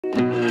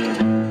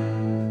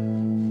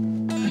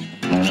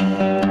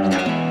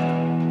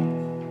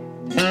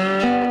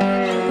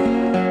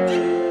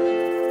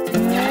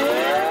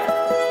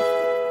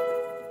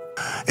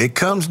It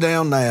comes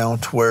down now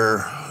to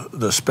where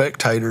the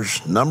Spectators'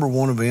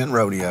 #1 event,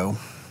 Rodeo,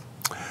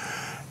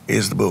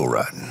 is the bull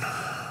riding.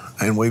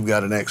 And we've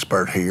got an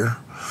expert here.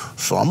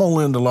 So I'm going to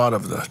lend a lot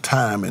of the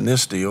time in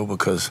this deal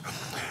because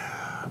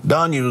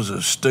Don, you was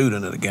a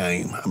student of the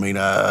game. I mean,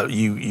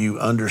 you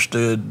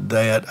understood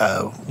that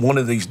one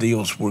of these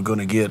deals we're going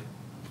to get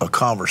a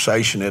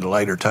conversation at a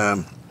later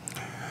time.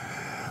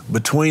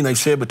 They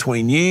said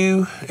between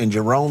you and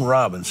Jerome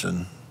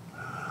Robinson,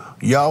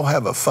 y'all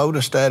have a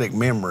photostatic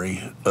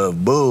memory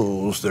of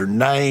bulls, their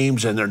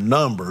names and their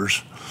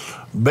numbers,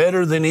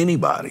 better than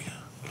anybody.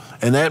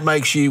 And that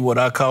makes you what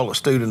I call a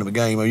student of the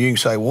game. Or you can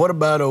say, what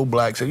about old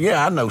blacks?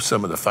 Yeah, I know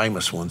some of the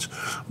famous ones,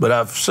 but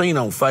I've seen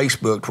on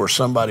Facebook where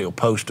somebody will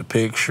post a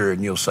picture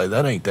and you'll say,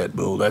 that ain't that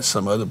bull, that's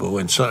some other bull.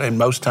 And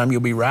most of the time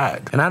you'll be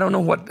right. And I don't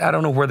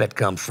know where that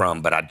comes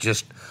from, but I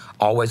just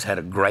always had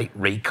a great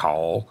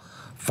recall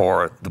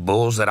for the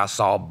bulls that I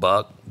saw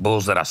buck,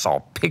 bulls that I saw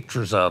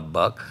pictures of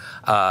buck.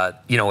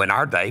 In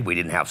our day, we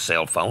didn't have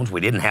cell phones. We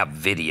didn't have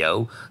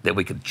video that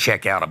we could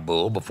check out a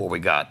bull before we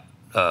got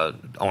on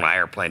an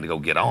airplane to go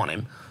get on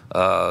him.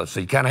 So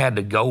you kind of had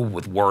to go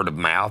with word of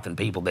mouth and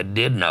people that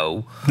did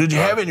know. Did you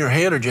have it in your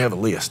head or did you have a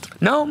list?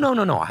 No.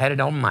 I had it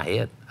on my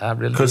head. I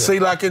really did. Because see,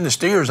 like in the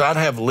steers, I'd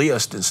have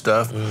lists and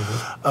stuff.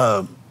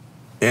 Mm-hmm.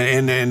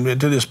 And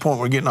to this point,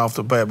 we're getting off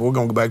the bat, but we're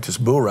going to go back to this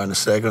bull ride in a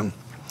second.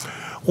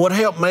 What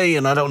helped me,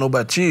 and I don't know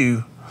about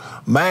you,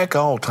 Mac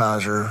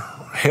Altizer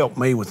helped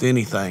me with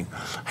anything.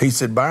 He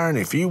said, Byron,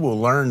 if you will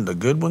learn the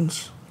good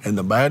ones and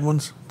the bad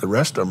ones, the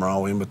rest of them are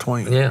all in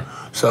between. Yeah.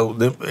 So,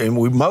 and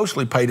we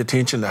mostly paid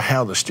attention to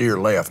how the steer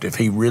left, if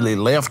he really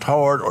left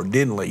hard or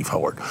didn't leave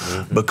hard.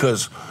 Mm-hmm.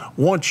 Because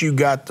once you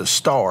got the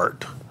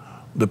start,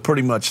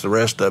 pretty much the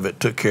rest of it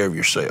took care of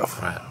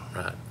yourself. Right.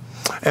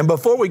 And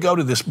before we go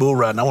to this bull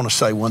riding, I want to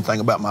say one thing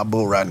about my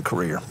bull riding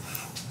career.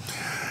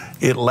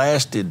 It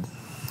lasted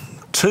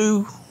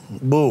 2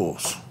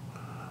 bulls,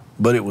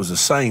 but it was the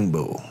same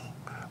bull.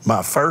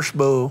 My first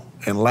bull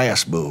and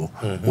last bull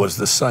was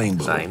the same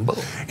bull. Same bull.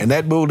 And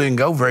that bull didn't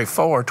go very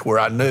far to where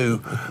I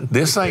knew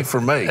this ain't for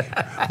me.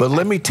 But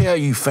let me tell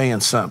you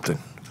fans something.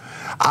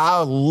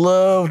 I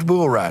loved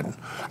bull riding.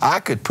 I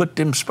could put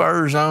them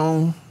spurs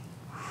on,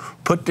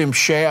 put them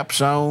chaps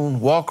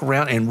on, walk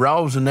around and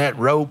rosin that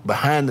rope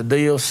behind the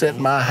deal, set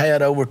my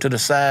hat over to the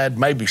side,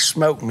 maybe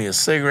smoke me a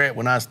cigarette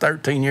when I was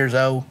 13 years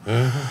old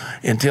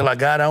until I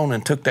got on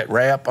and took that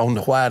rap on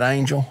the White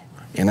Angel.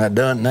 And I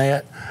done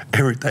that,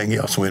 everything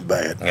else went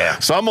bad. Yeah.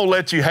 So I'm going to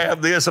let you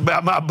have this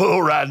about my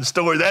bull riding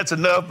story. That's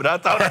enough, but I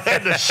thought I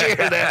had to share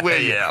that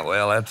with you. Yeah,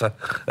 well,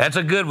 that's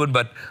a good one.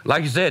 But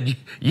like you said,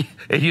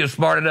 you're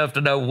smart enough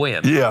to know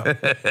when.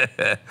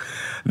 Yeah.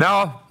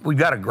 Now, we've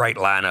got a great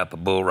lineup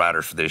of bull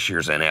riders for this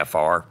year's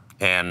NFR.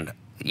 And,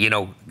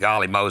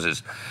 golly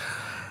Moses,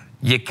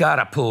 you got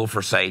to pull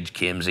for Sage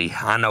Kimsey.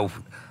 I know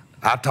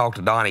I talk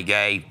to Donnie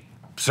Gay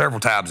several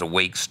times a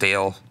week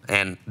still,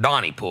 and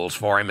Donnie pulls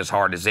for him as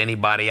hard as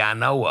anybody I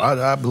know of.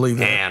 I believe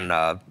that.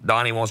 And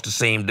Donnie wants to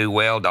see him do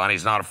well.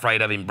 Donnie's not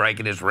afraid of him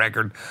breaking his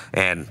record,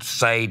 and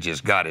Sage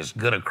has got as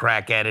good a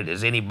crack at it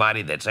as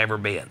anybody that's ever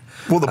been.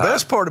 Well, the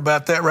best part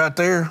about that right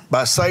there,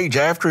 by Sage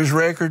after his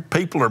record,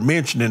 people are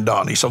mentioning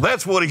Donnie, so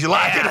that's what he's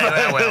liking.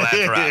 Yeah, well,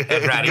 that's right.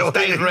 That's right. He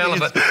stays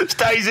relevant. He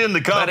stays in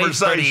the conversation. But it's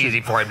pretty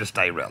easy for him to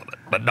stay relevant.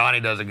 But Donnie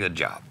does a good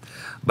job.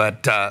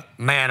 But,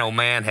 man, oh,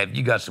 man, have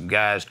you got some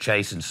guys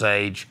chasing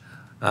Sage?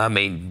 I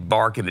mean,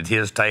 barking at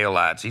his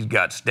taillights. He's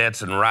got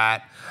Stetson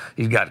Wright.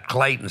 He's got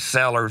Clayton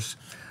Sellers.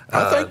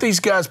 I think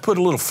these guys put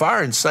a little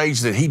fire in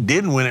Sage that he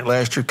didn't win it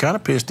last year. Kind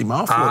of pissed him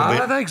off a little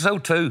bit. I think so,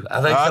 too.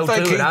 I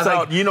think he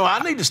thought, I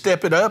need to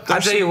step it up. I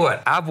tell you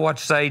what, I've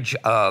watched Sage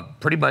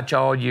pretty much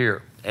all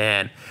year,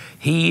 and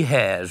he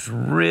has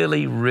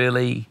really,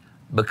 really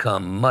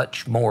become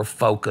much more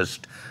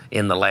focused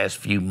in the last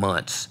few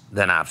months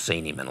than I've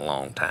seen him in a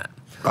long time.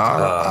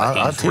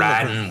 He's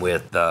riding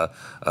with a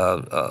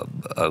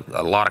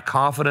lot of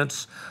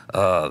confidence.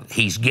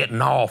 He's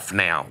getting off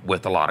now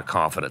with a lot of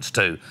confidence,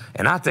 too.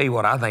 And I tell you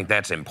what, I think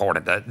that's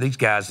important. These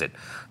guys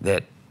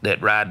that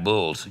ride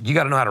bulls, you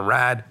got to know how to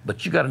ride,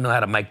 but you got to know how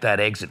to make that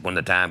exit when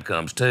the time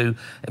comes, too,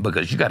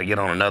 because you got to get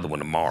on another one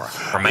tomorrow,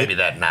 or maybe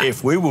that night.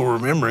 If we will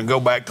remember and go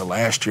back to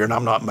last year, and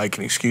I'm not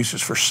making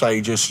excuses for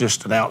Sage, it's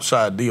just an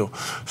outside deal.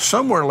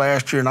 Somewhere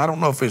last year, and I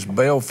don't know if it's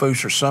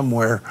Belfoos or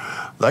somewhere,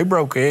 they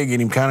broke egg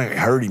and him, kind of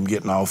hurt him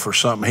getting off or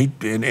something.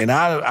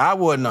 I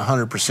wasn't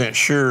 100%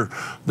 sure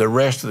the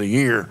rest of the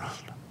year.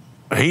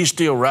 He's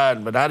still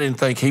riding, but I didn't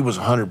think he was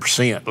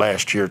 100%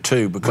 last year,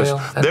 too, because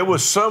there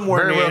was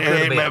somewhere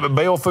in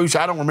Belfoos,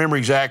 I don't remember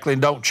exactly,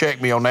 and don't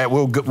check me on that.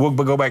 We'll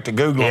go back to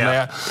Google on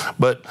that.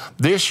 But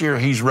this year,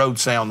 he's road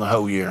sound the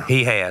whole year.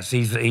 He has.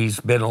 He's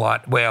been a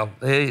lot,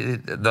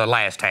 the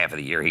last half of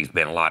the year, he's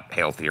been a lot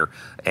healthier.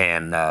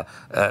 And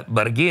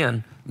but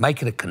again,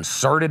 making a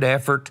concerted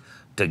effort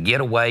to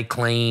get away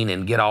clean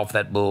and get off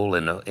that bull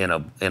in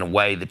a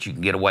way that you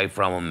can get away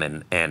from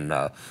him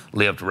and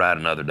live to ride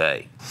another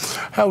day.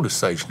 How old is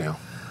Sage now?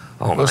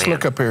 Let's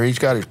look up here. He's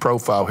got his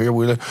profile here.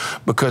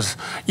 Because,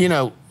 you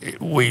know,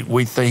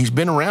 he's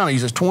been around.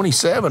 He's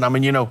 27. I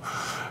mean, you know,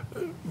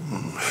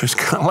 it's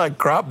kind of like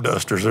crop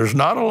dusters. There's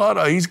not a lot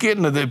of. He's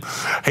getting to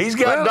the. He's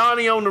got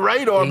Donnie on the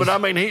radar, but I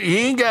mean, he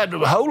ain't got a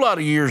whole lot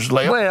of years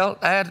left. Well,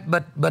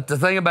 but the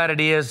thing about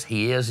it is,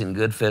 he is in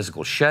good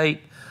physical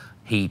shape.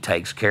 He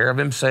takes care of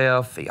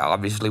himself. He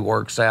obviously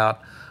works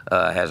out.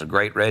 Has a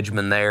great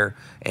regimen there,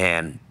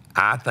 and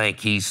I think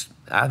he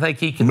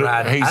can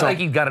ride. I think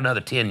he's got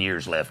another 10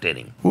 years left in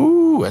him.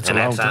 Ooh, that's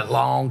a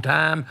long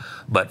time.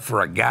 But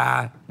for a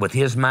guy with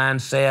his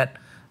mindset,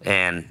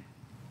 and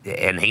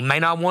he may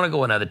not want to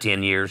go another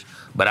 10 years,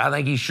 but I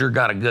think he's sure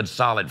got a good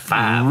solid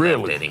 5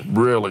 left in him.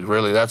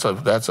 Really. That's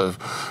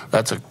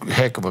a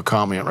heck of a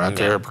comment right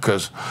there,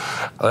 because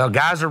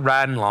guys are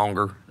riding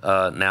longer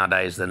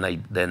nowadays than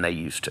they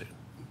used to.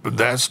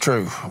 That's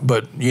true.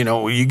 But, you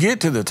know, you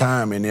get to the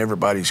time in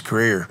everybody's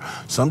career,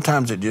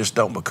 sometimes it just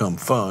don't become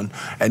fun.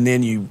 And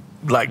then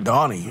like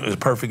Donnie is a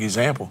perfect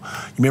example.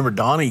 You remember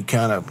Donnie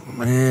kind of,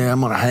 I'm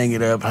going to hang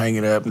it up.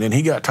 And then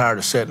he got tired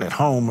of sitting at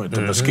home at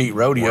the Mesquite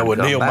Rodeo with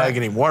Neil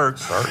making him work.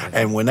 Certainly.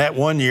 And when that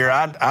one year,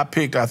 I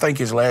picked, I think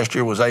his last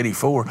year was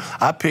 84,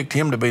 I picked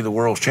him to be the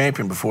world's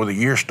champion before the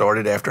year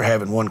started after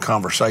having one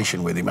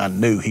conversation with him. I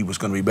knew he was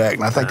going to be back.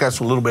 And I think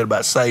that's a little bit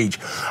about Sage.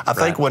 I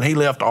think when he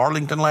left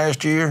Arlington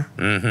last year.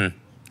 Yeah,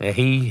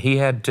 he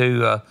had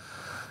to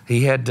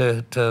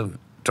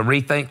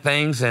rethink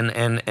things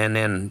and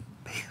then,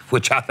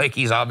 which I think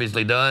he's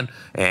obviously done,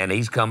 and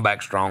he's come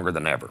back stronger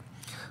than ever.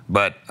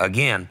 But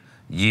again,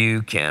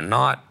 you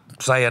cannot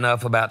say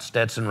enough about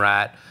Stetson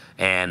Wright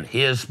and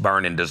his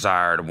burning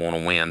desire to want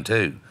to win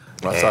too.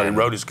 I thought he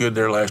rode as good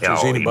there last year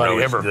as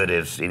anybody ever. As good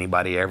as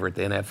anybody ever at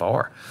the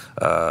NFR.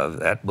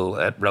 That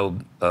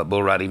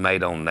bull ride he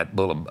made on that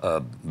bull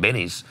of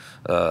Benny's,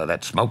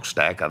 that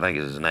smokestack, I think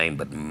is his name.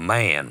 But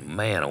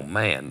man, oh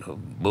man,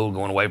 bull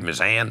going away from his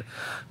hand,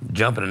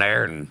 jumping in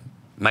there and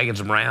making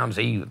some rounds.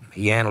 He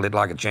handled it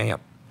like a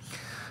champ.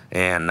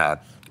 And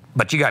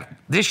but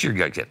this year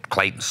you got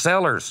Clayton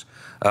Sellers.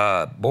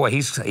 Boy,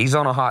 he's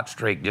on a hot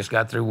streak. Just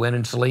got through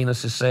winning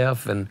Salinas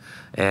himself, and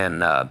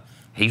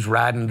he's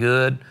riding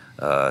good.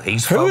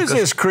 He's Who focused. is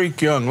this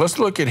Creek Young? Let's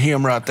look at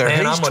him right there.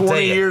 Man, he's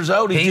 20 years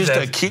old. He's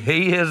just a kid.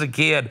 He is a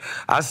kid.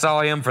 I saw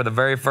him for the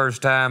very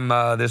first time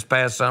this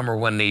past summer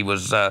when he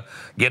was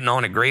getting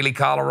on at Greeley,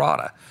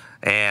 Colorado.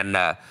 And,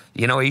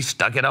 you know, he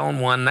stuck it on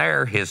one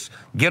there. His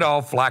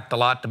get-off lacked a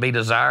lot to be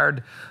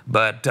desired,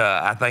 but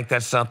I think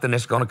that's something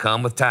that's going to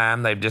come with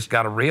time. They've just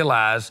got to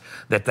realize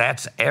that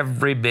that's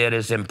every bit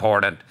as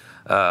important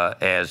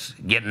as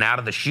getting out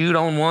of the chute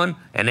on one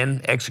and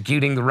then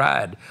executing the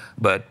ride.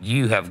 But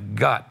you have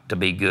got to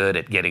be good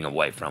at getting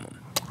away from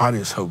them. I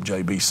just hope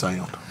JB's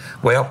sound.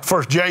 Well,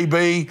 first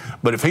JB,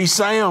 but if he's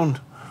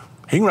sound,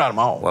 he can ride them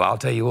all. Well, I'll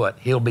tell you what,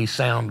 he'll be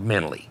sound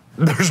mentally.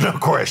 There's no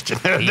question.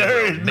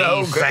 There is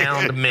no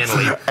sound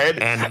mentally,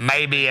 and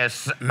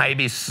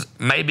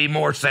maybe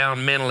more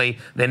sound mentally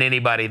than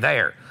anybody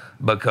there,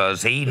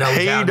 because he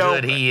knows how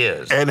good he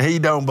is. And he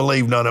don't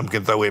believe none of them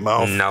can throw him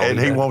off. No, and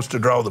he wants to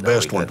draw the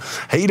best one.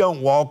 He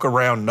don't walk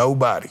around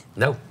nobody.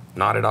 No,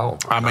 not at all.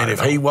 I mean,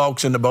 if he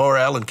walks in the bar,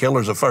 Alan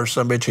Keller's the first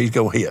son of a bitch he's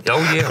going to hit. Oh,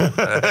 yeah.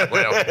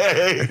 Well,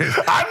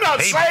 I'm not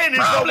saying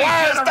it's the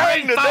wise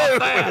thing to do.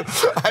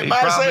 I'm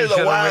not saying it's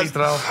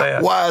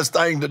the wise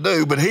thing to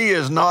do, but he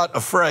is not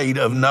afraid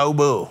of no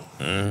bull.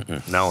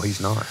 No,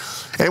 he's not.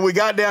 And we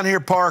got down here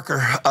Parker.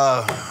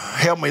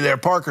 Help me there.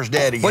 Parker's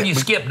daddy. Well, you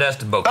skipped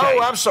Dustin Bouquet. Oh,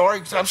 I'm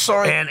sorry.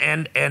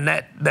 And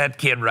that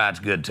kid rides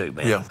good too,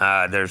 man.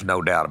 Yeah. There's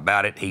no doubt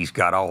about it. He's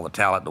got all the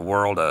talent in the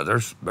world.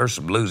 There's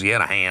some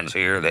Louisiana hands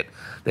here that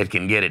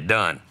can get it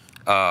done.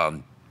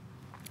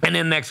 And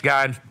then next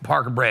guy,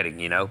 Parker Bredding,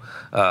 you know.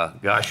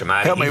 Gosh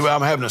almighty. Help me,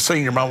 I'm having a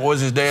senior moment. What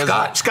was his dad's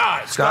name?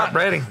 Scott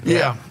Bredding.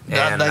 Yeah.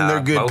 And they're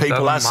good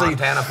people.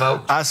 Montana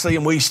folks. I see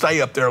them. We stay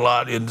up there a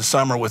lot in the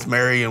summer with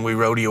Mary, and we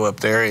rodeo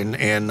up there.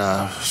 And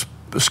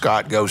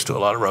Scott goes to a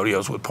lot of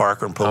rodeos with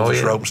Parker and pulls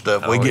his rope and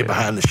stuff. We get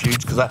behind the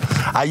chutes, because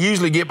I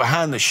usually get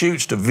behind the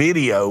chutes to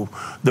video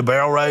the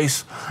barrel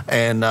race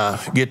and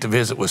get to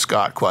visit with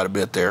Scott quite a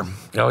bit there.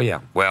 Oh, yeah.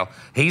 Well,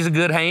 he's a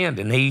good hand,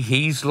 and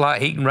he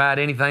can ride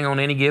anything on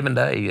any given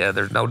day.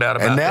 There's no doubt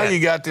about that. And now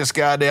you got this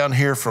guy down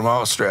here from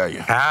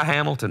Australia. Hi,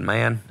 Hamilton,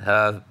 man.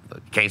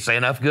 Can't say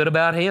enough good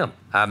about him.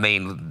 I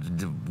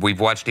mean, we've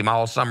watched him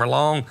all summer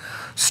long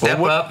step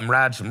up and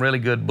ride some really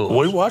good bulls.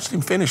 We watched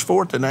him finish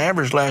fourth in the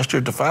average last year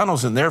at the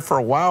finals, and there for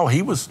a while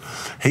he was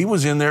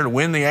in there to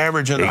win the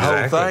average and the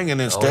whole thing, and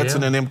then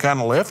Stetson and them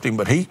kind of left him.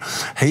 But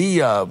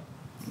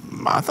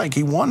I think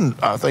he won.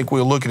 I think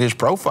we'll look at his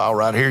profile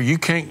right here. You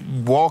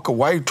can't walk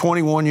away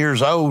 21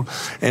 years old,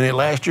 and at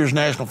last year's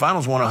national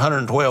finals won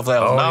 $112,000.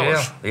 Oh,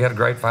 yeah. He had a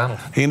great final.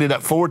 He ended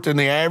up fourth in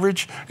the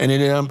average, and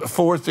ended up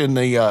fourth in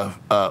the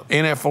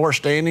NFR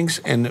standings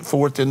and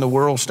fourth in the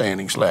world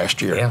standings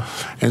last year. Yeah.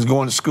 And he's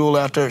going to school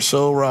out there at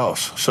Sul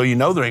Ross. So you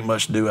know there ain't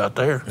much to do out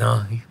there.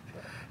 No,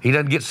 he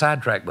doesn't get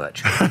sidetracked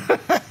much.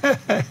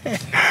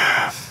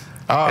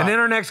 And then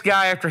our next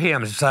guy after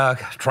him is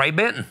Trey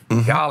Benton.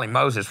 Golly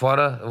Moses,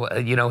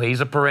 he's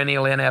a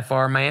perennial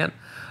NFR man.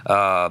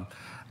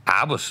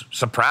 I was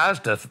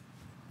surprised to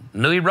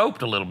knew he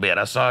roped a little bit.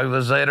 I saw he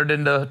was entered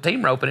into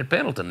team roping at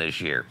Pendleton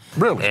this year.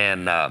 Really?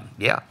 And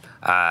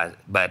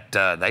but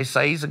they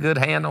say he's a good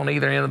hand on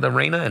either end of the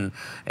arena,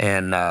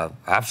 and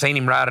I've seen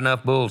him ride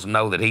enough bulls to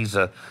know that he's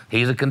a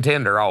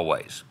contender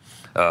always.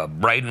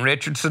 Braden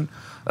Richardson,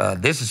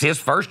 this is his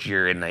first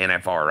year in the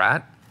NFR,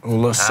 right? Well,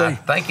 let's see. I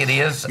think it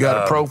is.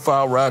 Got a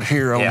profile right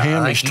here on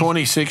him. He's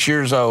 26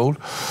 years old.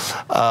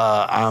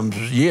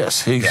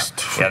 Yes, he's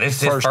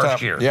this is his first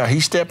year. Yeah,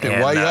 he stepped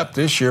it way up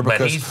this year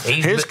because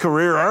his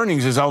career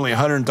earnings is only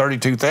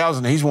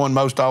 $132,000. He's won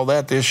most all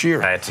that this year.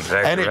 That's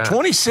exactly right. And at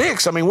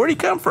 26, I mean, where'd he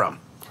come from?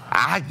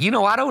 I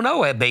don't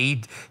know.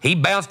 He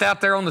bounced out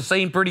there on the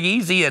scene pretty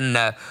easy and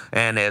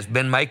has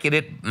been making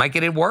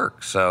it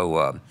work.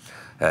 So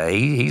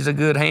he's a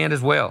good hand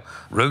as well.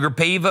 Ruger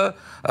Piva,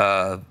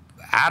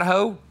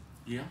 Idaho.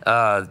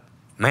 Yeah.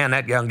 Man,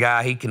 that young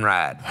guy, he can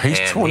ride. He's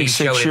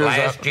 26 years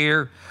last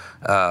year.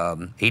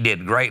 He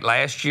did great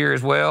last year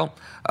as well.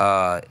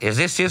 Is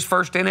this his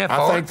first NFR?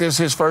 I think this is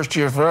his first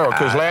year for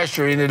because last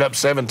year he ended up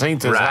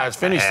 17th as highest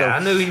finish. So I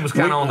knew he was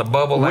kind of on the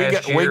bubble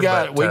last year. We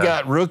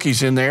got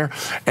rookies in there,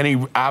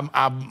 and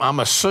I'm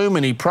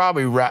assuming he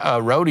probably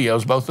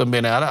rodeos. Both of them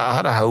been out of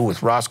Idaho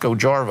with Roscoe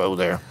Jarvo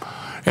there,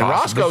 and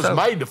Roscoe's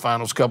made the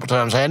finals a couple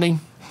times, hasn't he?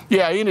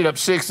 Yeah, he ended up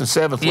 6th and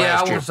 7th last year.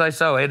 Yeah, I would say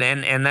so.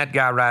 And that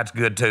guy rides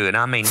good, too. And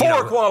I mean,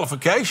 Four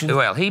qualifications.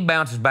 Well, he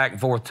bounces back and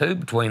forth, too,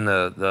 between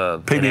the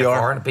PBR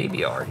NFR and the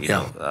PBR. You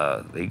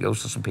know, he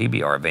goes to some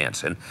PBR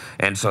events.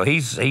 And so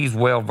he's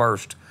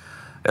well-versed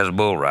as a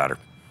bull rider.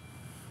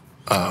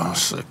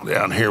 Look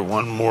down here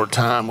one more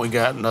time. We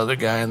got another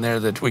guy in there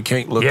that we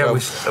can't look up.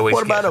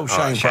 What about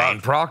O'Shane Proctor? Shane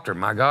Proctor,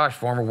 my gosh,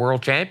 former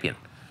world champion.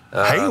 He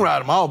can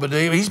ride them all, but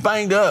he's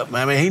banged up.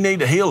 I mean, he need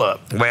to heal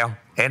up. Well,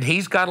 and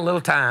he's got a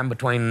little time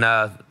between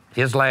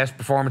his last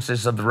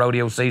performances of the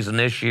rodeo season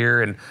this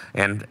year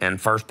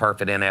and first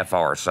perfect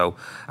NFR. So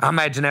I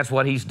imagine that's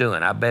what he's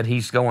doing. I bet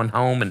he's going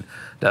home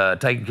and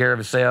taking care of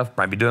himself,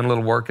 maybe doing a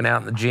little working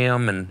out in the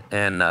gym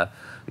and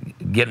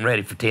getting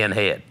ready for 10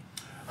 head.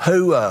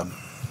 Who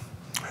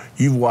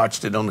you've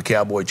watched it on the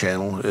Cowboy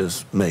channel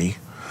is me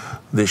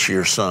this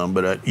year some,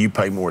 but you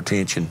pay more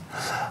attention.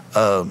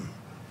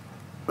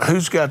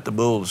 Who's got the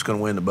bull that's going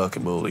to win the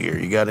Bucket Bull of the year?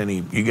 You got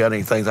any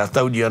things? I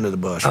throwed you under the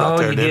bus right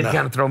there, didn't I? You did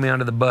kind of throw me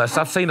under the bus.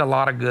 I've seen a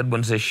lot of good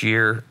ones this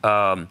year.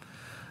 And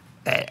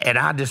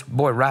I just,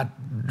 right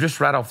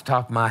off the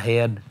top of my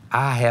head,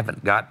 I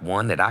haven't got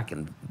one that I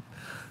can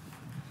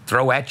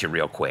throw at you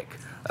real quick.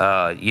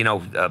 I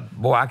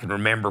can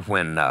remember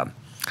when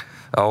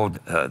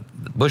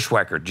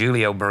Bushwhacker,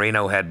 Julio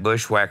Marino had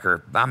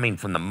Bushwhacker. I mean,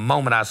 from the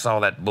moment I saw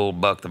that bull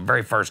buck, the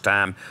very first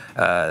time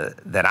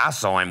that I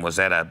saw him was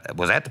at the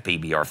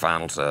PBR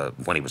finals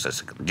when he was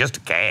just a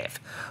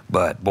calf.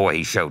 But boy,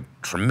 he showed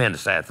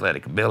tremendous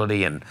athletic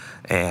ability and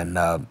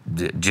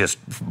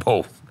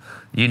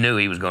you knew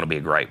he was going to be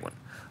a great one.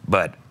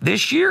 But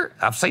this year,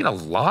 I've seen a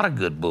lot of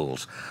good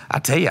bulls. I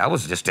tell you, I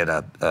was just at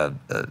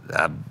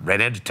I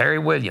ran into Terry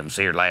Williams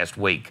here last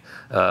week.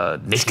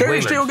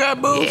 Terry still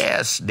got bulls?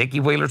 Yes, Nicky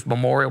Wheeler's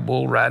Memorial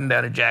Bull riding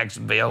down in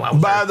Jacksonville.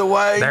 By the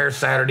way, there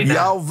Saturday night.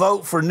 Y'all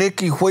vote for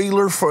Nicky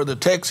Wheeler for the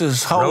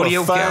Texas Hall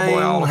Rodeo of Fame.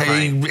 Cowboy Hall of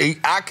Fame.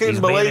 I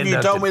couldn't believe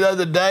you told me the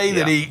other day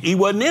that he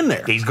wasn't in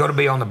there. He's going to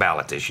be on the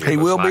ballot this year. He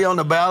will be on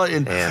the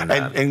ballot.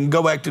 And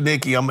go back to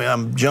Nicky.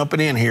 I'm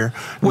jumping in here.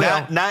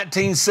 Well,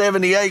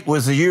 1978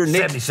 was the year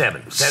Nicky.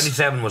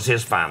 77 was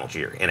his finals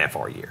year,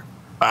 NFR year.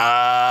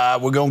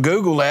 We're going to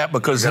Google that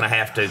because... You're going to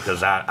have to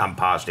because I'm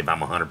positive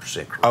I'm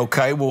 100% correct.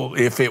 Okay, well,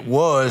 if it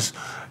was,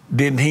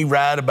 didn't he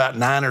ride about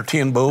 9 or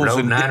 10 bulls?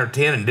 Rode 9 or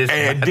 10 and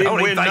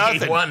didn't win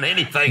nothing. He won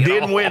anything.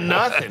 Didn't win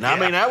nothing. I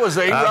mean, that was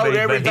he rode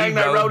everything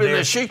they rode in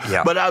the sheet.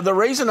 Yeah. But the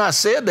reason I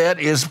said that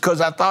is because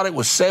I thought it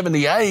was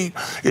 78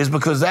 is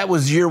because that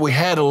was the year we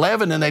had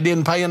 11 and they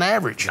didn't pay an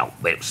average. No,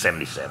 it was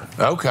 77.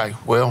 Okay,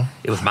 well.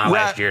 It was my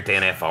last year at the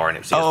NFR and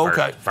it was his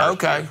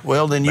first year.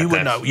 Well, then you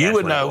would know.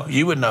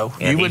 You would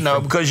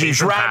know because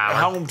he's right,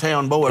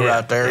 hometown boy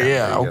right there.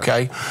 Yeah,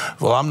 okay.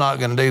 Well, I'm not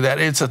going to do that.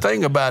 It's the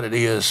thing about it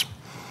is,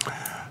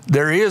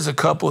 there is a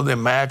couple of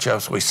them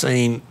matchups we've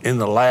seen in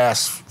the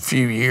last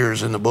few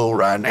years in the bull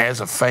riding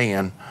as a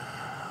fan,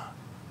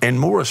 and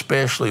more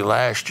especially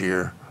last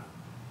year.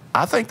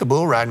 I think the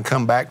bull riding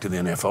come back to the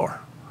NFR.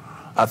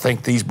 I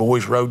think these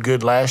boys rode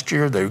good last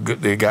year.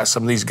 They got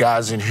some of these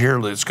guys in here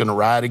that's going to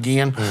ride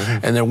again,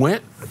 and there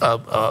went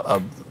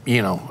a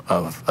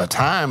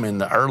time in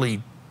the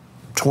early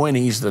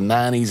 20s, the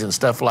 90s, and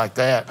stuff like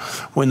that,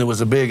 when there was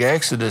a big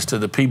exodus to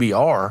the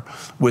PBR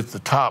with the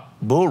top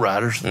bull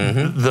riders,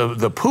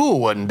 the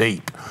pool wasn't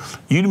deep.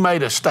 You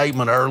made a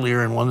statement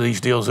earlier in one of these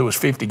deals, there was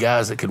 50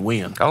 guys that could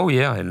win. Oh,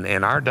 yeah.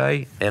 In our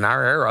day, in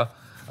our era,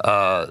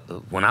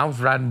 when I was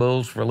riding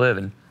bulls for a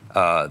living,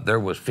 there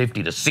was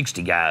 50 to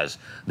 60 guys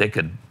that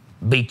could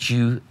beat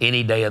you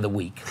any day of the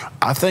week.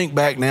 I think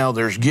back now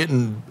there's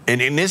getting,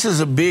 and this is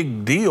a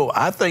big deal,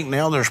 I think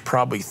now there's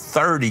probably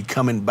 30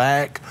 coming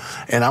back,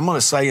 and I'm going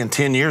to say in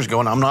 10 years ago,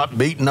 and I'm not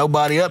beating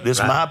nobody up, this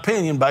is my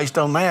opinion based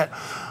on that,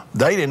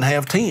 they didn't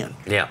have 10.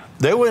 Yeah.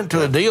 They went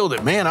to a deal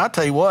that, man, I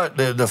tell you what,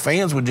 the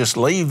fans would just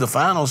leave the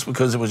finals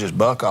because it was just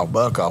buck off,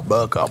 buck off,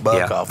 buck off,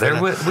 buck off.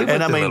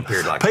 And I mean,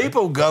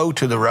 people go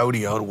to the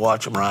rodeo to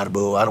watch them ride a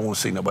bull. I don't want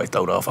to see nobody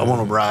throw it off. I want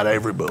them to ride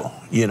every bull,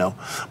 you know.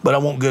 But I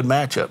want good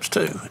matchups,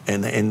 too.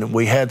 And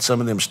we had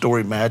some of them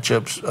storied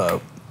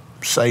matchups.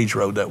 Sage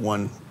rode that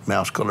one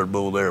mouse-colored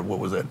bull there. What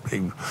was that?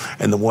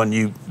 And the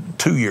one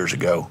 2 years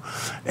ago.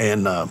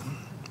 And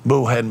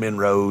bull hadn't been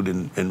rode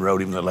and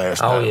rode him the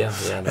last time. Yeah.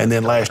 And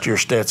then last year,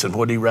 Stetson,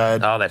 what did he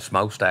ride? Oh, that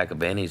smokestack of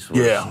Benny's was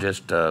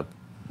just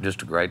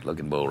a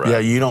great-looking bull ride. Yeah,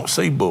 you don't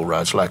see bull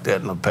rides like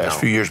that in the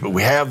past few years, but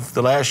we have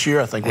the last year.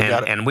 I think we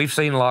got it. And we've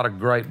seen a lot of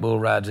great bull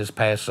rides this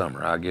past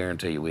summer. I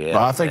guarantee you we have.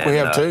 Well, I think we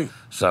have too.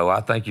 So I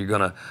think you're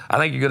gonna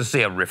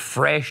see a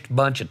refreshed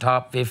bunch of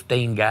top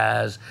 15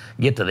 guys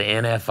get to the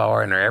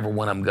NFR, and every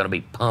one of them going to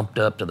be pumped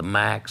up to the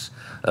max.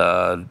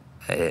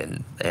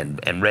 And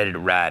ready to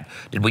ride.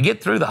 Did we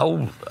get through the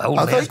whole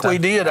I think we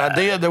did. I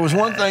did. There was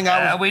one thing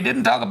we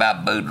didn't talk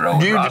about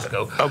Boudreaux and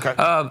Roscoe. Okay.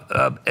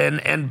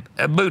 And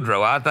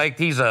Boudreaux, I think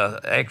he's a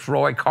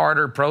ex-Roy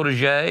Carter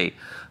protege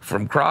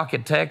from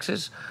Crockett,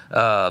 Texas.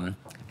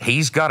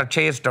 He's got a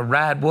chance to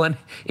ride one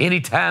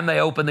anytime they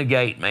open the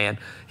gate, man.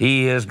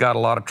 He has got a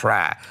lot of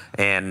try.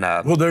 And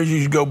well, there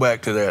you go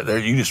back to that. There,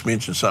 you just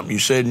mentioned something. You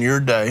said in your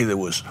day there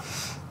was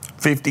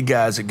 50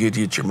 guys that get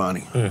your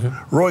money.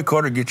 Mm-hmm. Roy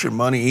Carter gets your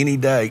money any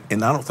day,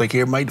 and I don't think he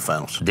ever made the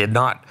finals. Did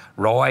not.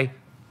 Roy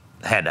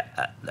had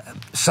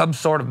some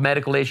sort of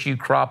medical issue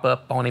crop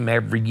up on him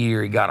every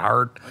year. He got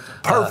hurt.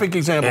 Perfect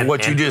example of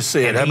what you just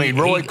said. I mean,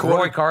 Roy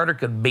Carter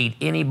could beat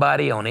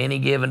anybody on any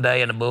given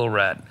day in a bull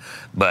riding,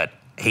 but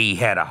he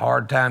had a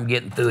hard time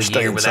getting through a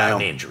year without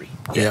an injury.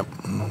 Yep.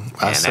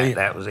 I see.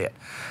 That was it.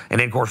 And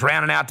then, of course,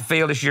 rounding out the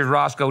field this year's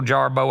Roscoe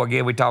Jarbo.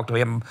 Again, we talked to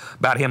him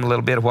about him a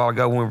little bit a while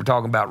ago when we were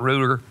talking about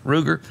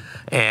Ruger.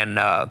 And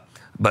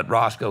but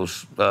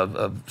Roscoe's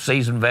a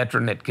seasoned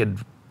veteran that could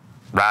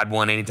ride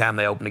one anytime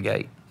they open the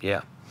gate.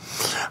 Yeah.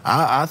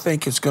 I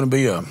think it's going to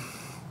be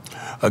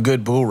a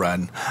good bull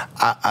riding.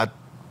 I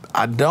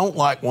don't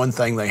like one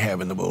thing they have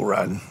in the bull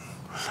riding.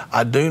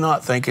 I do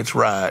not think it's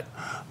right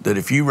that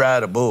if you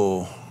ride a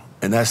bull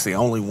and that's the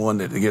only one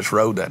that gets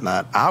rode that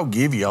night, I'll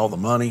give you all the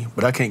money,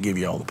 but I can't give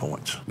you all the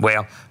points.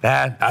 Well,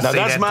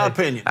 that's my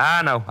opinion.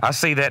 I know. I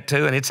see that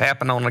too, and it's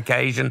happened on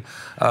occasion.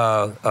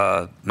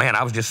 Man,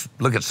 I was just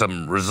looking at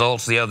some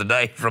results the other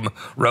day from a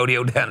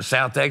rodeo down in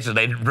South Texas.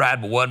 They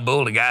ride with one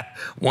bull. The guy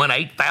won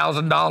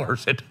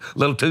 $8,000 at a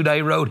little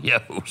 2-day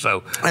rodeo.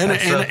 So and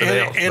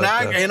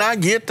I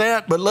get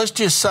that, but let's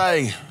just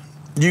say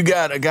you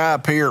got a guy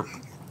up here.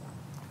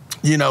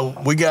 You know,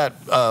 we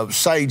got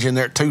Sage in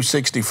there at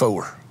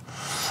 264.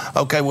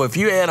 Okay, well, if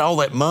you add all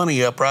that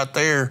money up right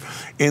there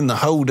in the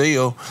whole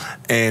deal,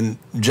 and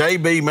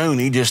J.B.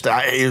 Mooney is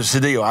the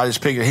deal. I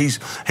just picked it. He's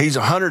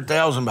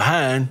 100,000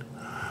 behind.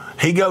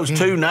 He goes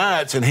 2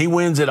 nights and he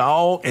wins it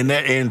all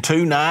in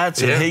 2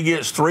 nights, and he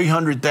gets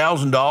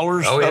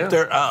 $300,000 up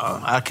there.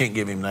 I can't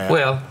give him that.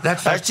 Well,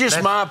 that's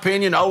just my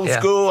opinion. Old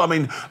school. I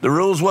mean, the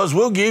rules was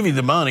we'll give you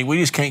the money. We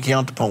just can't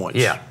count the points.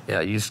 Yeah.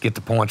 You just get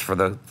the points for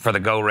the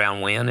go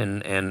round win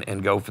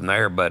and go from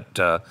there. But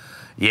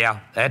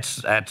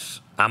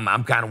that's.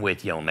 I'm kind of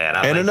with you on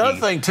that. And another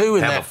thing, too,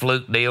 in have a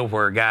fluke deal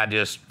where a guy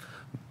just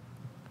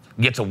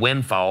gets a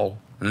windfall,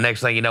 and the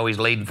next thing you know, he's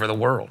leading for the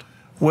world.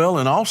 Well,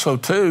 and also,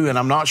 too, and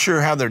I'm not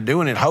sure how they're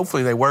doing it.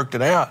 Hopefully they worked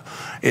it out.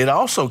 It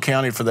also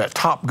counted for that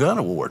Top Gun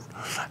award.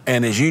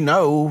 And as you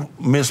know,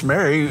 Miss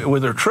Mary,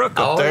 with her truck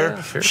up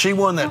there, she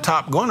won that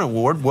Top Gun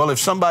award. Well, if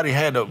somebody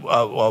had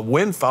a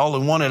windfall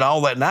and won it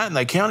all that night and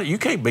they counted, you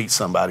can't beat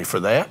somebody for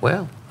that.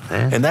 Well,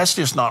 and that's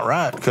just not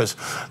right, because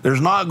there's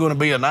not going to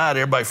be a night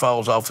everybody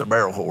falls off their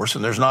barrel horse,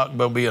 and there's not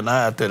going to be a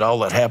night that all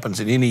that happens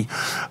at any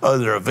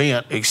other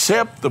event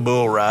except the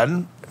bull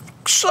riding,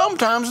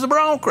 sometimes the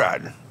bronc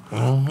riding.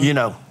 Mm-hmm. You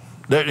know,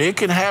 it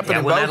can happen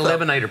in both. When that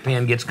eliminator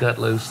pin gets cut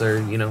loose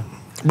there, you know.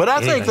 But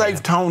I think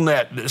they've toned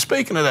that.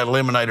 Speaking of that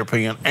eliminator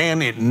pin,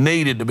 and it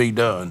needed to be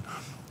done,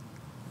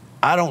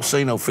 I don't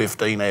see no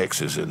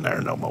 15Xs in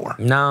there no more.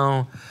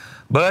 No.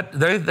 But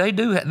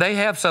they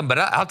have some. But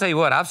I'll tell you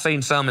what, I've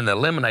seen some in the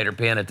eliminator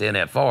pin at the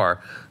NFR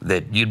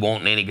that you'd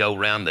want in any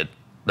go-round that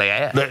they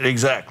add.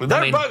 Exactly. An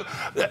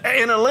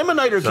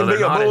eliminator can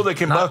be a bull that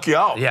can buck you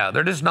off. Yeah,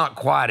 they're just not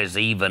quite as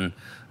even.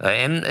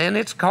 And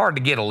it's hard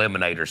to get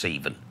eliminators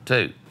even,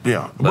 too.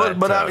 Yeah. But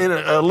in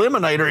an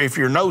eliminator, if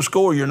you're no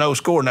score, you're no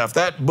score. Now, if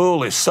that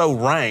bull is so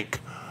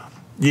rank,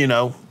 you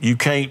know, you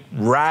can't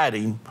ride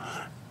him,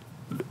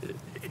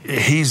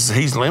 he's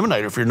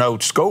eliminator if you're no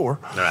score.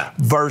 Right.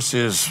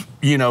 Versus,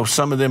 you know,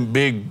 some of them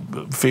big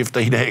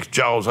 15X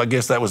jaws. I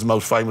guess that was the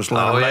most famous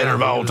eliminator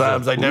of all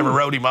times. They never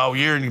rode him all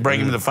year, and you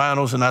bring him to the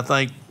finals, and I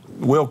think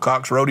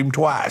Wilcox rode him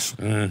twice.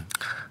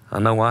 I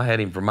know I had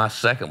him for my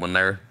second one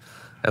there.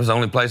 That was the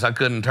only place I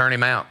couldn't turn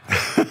him out.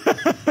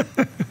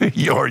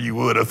 Or you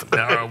would have. Or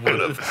I would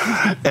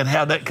have. And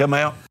how'd that come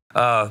out?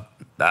 I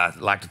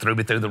like to throw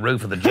me through the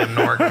roof of the Jim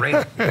Nork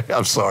Arena.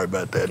 I'm sorry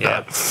about that.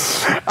 Yeah.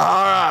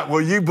 All right. Well,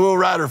 you Bull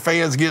Rider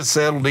fans get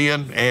settled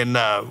in, and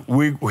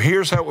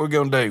here's how we're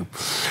going to do.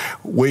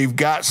 We've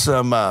got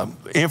some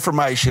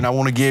information I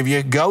want to give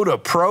you. Go to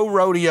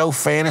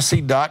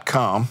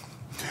ProRodeoFantasy.com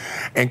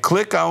and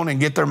click on and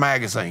get their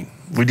magazine.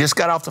 We just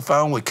got off the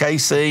phone with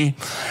KC.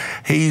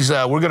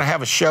 We're going to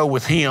have a show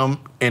with him,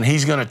 and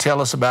he's going to tell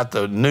us about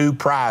the new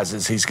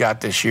prizes he's got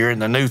this year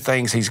and the new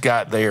things he's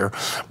got there.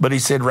 But he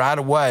said right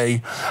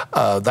away,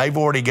 they've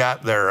already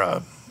got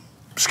their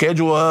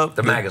schedule up.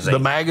 The magazine. The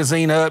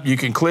magazine up. You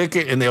can click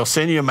it, and they'll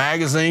send you a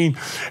magazine.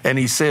 And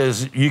he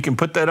says you can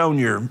put that on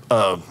your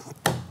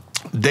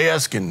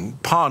desk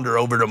and ponder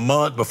over the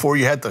month before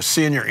you have to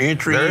send your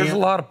entry in. There's a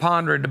lot of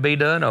pondering to be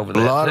done over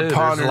there, too.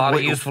 There's a lot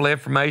of useful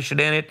information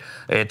in it.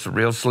 It's a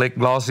real slick,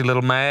 glossy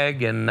little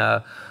mag, and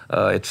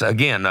it's,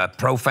 again,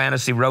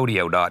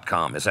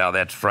 profantasyrodeo.com is how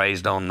that's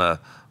phrased on the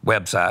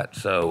website.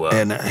 So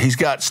and he's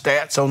got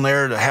stats on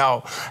there to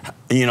how,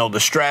 the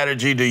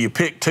strategy. Do you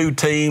pick two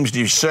teams?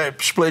 Do you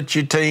split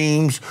your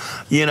teams?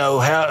 Who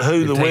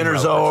the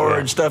winners are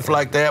and stuff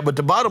like that. But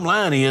the bottom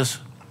line is,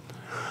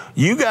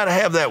 you got to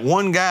have that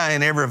one guy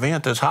in every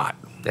event that's hot.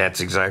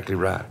 That's exactly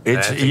right.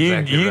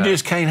 You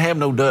just can't have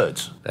no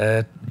duds.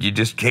 You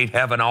just can't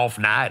have an off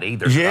night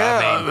either.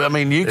 Yeah,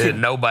 you can.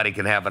 Nobody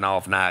can have an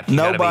off night.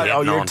 Nobody.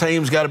 Your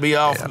team's got to be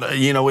off.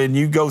 Yeah. And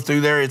you go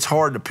through there. It's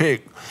hard to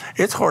pick.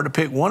 It's hard to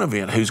pick one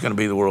event who's going to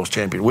be the world's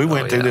champion. We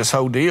went through this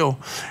whole deal,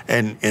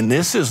 and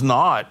this is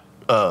not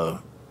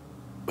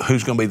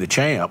who's going to be the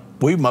champ.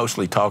 We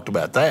mostly talked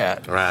about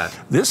that. Right.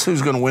 This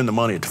who's going to win the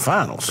money at the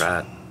finals.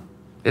 Right.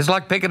 It's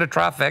like picking a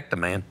trifecta,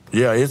 man.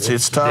 Yeah, it's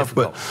tough,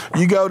 difficult. But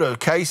you go to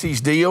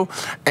Casey's deal,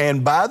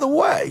 and by the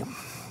way,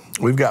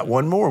 we've got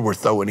one more we're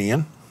throwing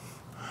in.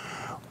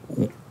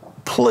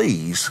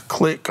 Please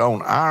click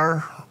on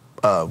our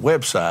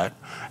website,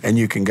 and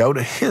you can go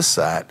to his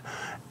site,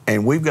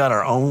 and we've got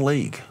our own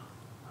league.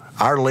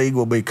 Our league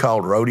will be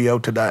called Rodeo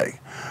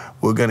Today.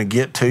 We're going to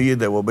get to you.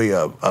 There will be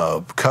a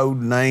code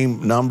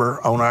name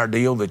number on our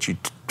deal that you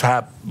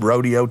type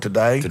Rodeo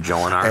Today. To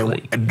join our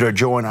league. To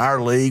join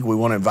our league. We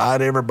want to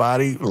invite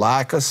everybody.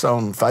 Like us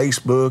on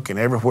Facebook and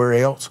everywhere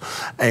else.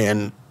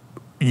 And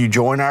you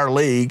join our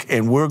league,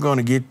 and we're going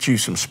to get you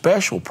some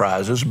special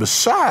prizes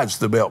besides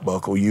the belt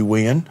buckle you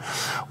win.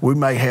 We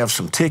may have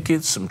some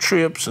tickets, some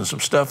trips, and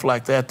some stuff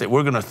like that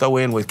we're going to throw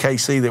in with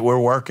KC that we're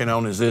working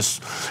on as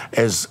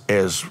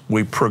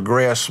we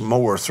progress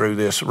more through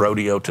this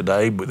Rodeo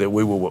Today, but that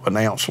we will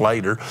announce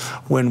later.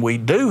 When we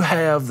do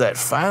have that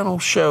final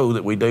show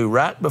that we do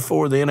right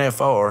before the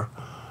NFR,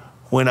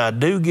 when I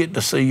do get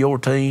to see your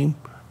team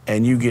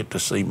and you get to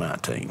see my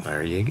team.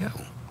 There you go.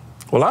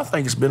 Well, I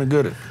think it's been a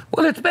good one.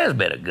 Well, it's been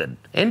a good one.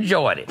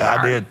 Enjoyed it.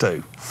 I did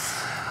too.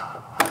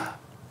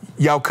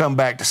 Y'all come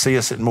back to see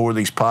us at more of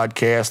these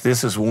podcasts.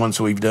 This is ones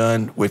we've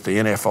done with the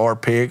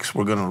NFR picks.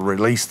 We're going to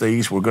release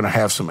these. We're going to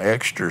have some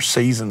extra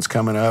seasons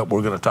coming up.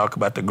 We're going to talk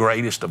about the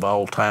greatest of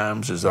all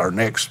times as our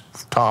next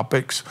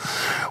topics.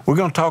 We're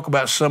going to talk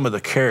about some of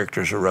the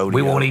characters of rodeo.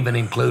 We won't even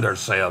include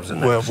ourselves in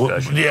that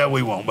discussion. Yeah,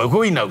 we won't. But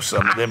we know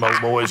some of them old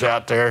boys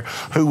out there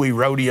who we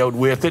rodeoed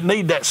with that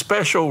need that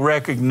special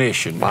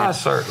recognition. Why,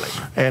 certainly.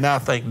 And I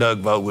think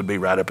Doug Vogt would be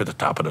right up at the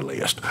top of the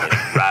list.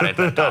 Right at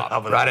the top.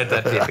 Right at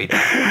the tippy.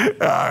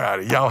 All right.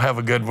 Y'all have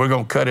a good. We're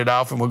going to cut it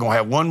off, and we're going to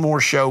have one more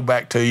show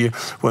back to you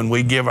when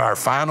we give our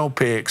final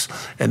picks,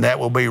 and that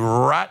will be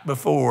right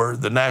before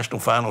the National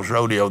Finals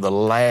Rodeo, the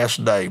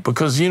last day,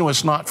 because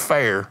it's not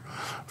fair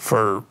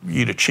for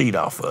you to cheat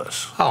off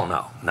us. Oh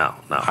no.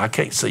 I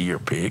can't see your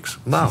picks.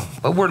 No,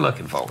 but we're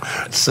looking forward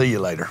to it. See you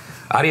later.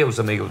 Adios,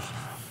 amigos.